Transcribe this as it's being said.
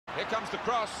Here comes the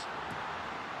cross.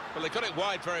 Well, they got it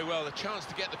wide very well, the chance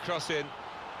to get the cross in,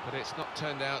 but it's not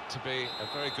turned out to be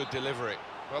a very good delivery.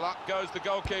 Well, up goes the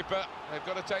goalkeeper. They've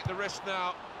got to take the risk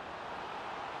now.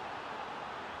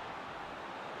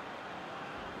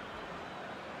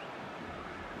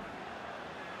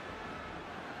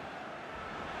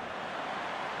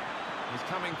 He's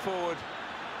coming forward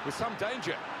with some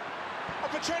danger.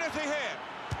 Opportunity here.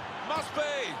 Must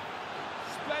be.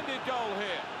 Splendid goal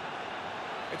here.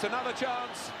 It's another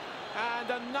chance and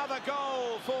another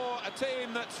goal for a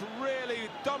team that's really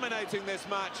dominating this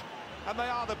match. And they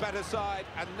are the better side,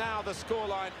 and now the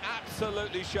scoreline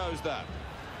absolutely shows that.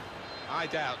 I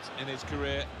doubt in his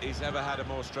career he's ever had a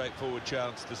more straightforward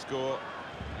chance to score,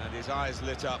 and his eyes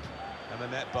lit up and the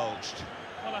net bulged.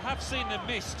 Well, I have seen them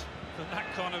missed from that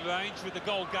kind of range with the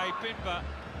goal gaping, but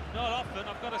not often,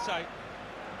 I've got to say.